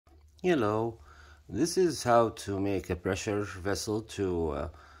Hello, this is how to make a pressure vessel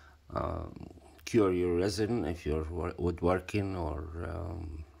to cure your resin if you're woodworking, or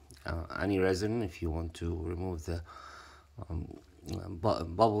any resin if you want to remove the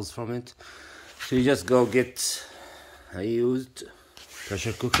bubbles from it. So you just go get a used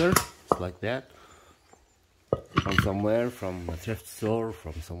pressure cooker like that from somewhere, from a thrift store,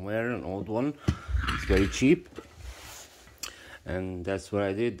 from somewhere, an old one. It's very cheap. And that's what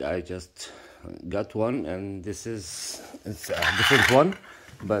I did. I just got one, and it's a different one,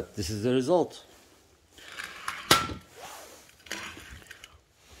 but this is the result.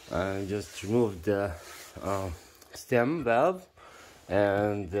 I just removed the stem valve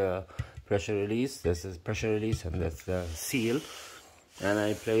and the pressure release. This is pressure release, and that's the seal. And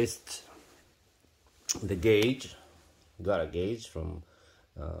I placed the gauge. Got a gauge from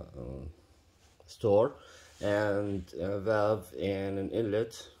store, and a valve and an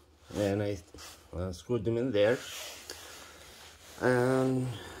inlet, and I screwed them in there. And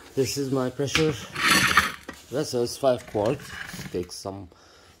this is my pressure vessel. It's 5 quarts. Take some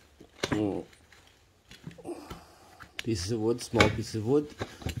pieces of wood, small pieces of wood,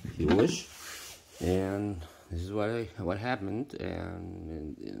 if you wish. And this is what happened.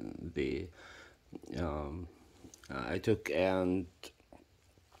 And I took and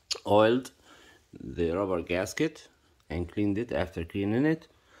oiled the rubber gasket and cleaned it. After cleaning it,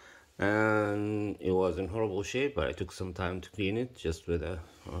 and it was in horrible shape, but I took some time to clean it just with a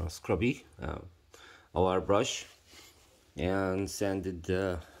scrubby wire brush, and sanded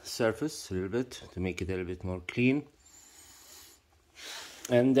the surface a little bit to make it a little bit more clean.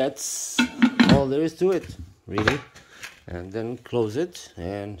 And that's all there is to it, really. And then close it,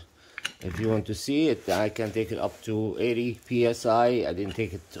 and if you want to see it, I can take it up to 80 psi. I didn't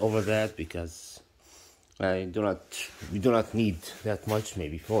take it over that because we do not need that much.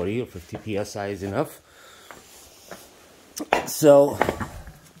 Maybe 40 or 50 psi is enough. So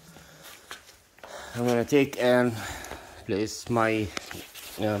I'm gonna take and place my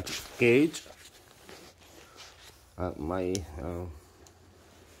gauge, my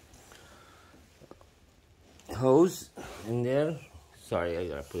hose in there. Sorry, I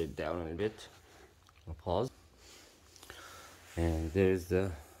gotta put it down a little bit. I'll pause. And there's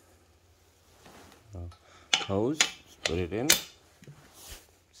the hose. Just put it in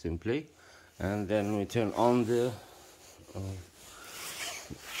simply, and then we turn on the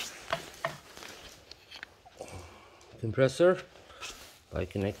compressor by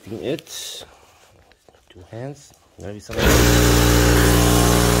connecting it. 2 hands. Maybe something.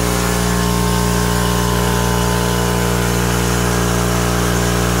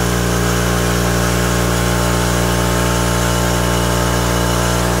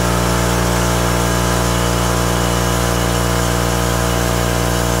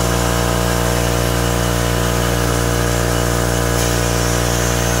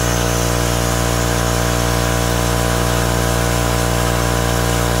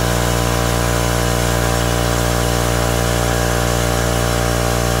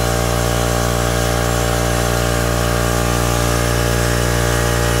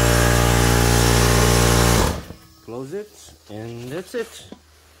 It, and that's it.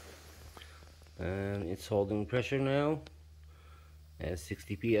 And it's holding pressure now at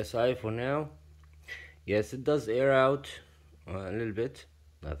 60 psi for now. Yes, it does air out a little bit.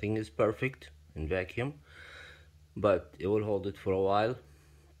 Nothing is perfect in vacuum, but it will hold it for a while,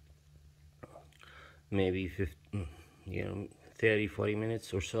 maybe 30-40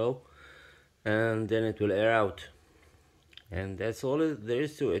 minutes or so, and then it will air out. And that's all there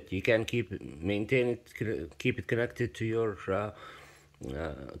is to it. You can keep it connected to your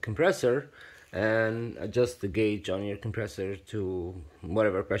compressor, and adjust the gauge on your compressor to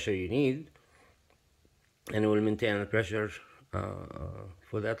whatever pressure you need, and it will maintain the pressure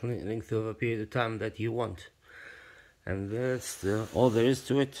for that length of a period of time that you want. And that's all there is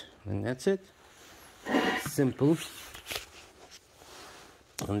to it, and that's it. Simple.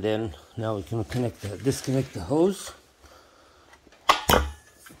 And then now we can disconnect the hose.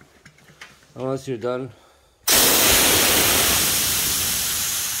 And once you're done,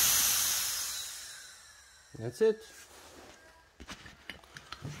 that's it.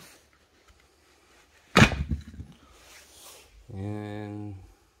 And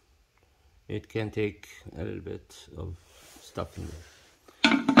it can take a little bit of stuff in there.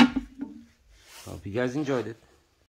 Hope you guys enjoyed it.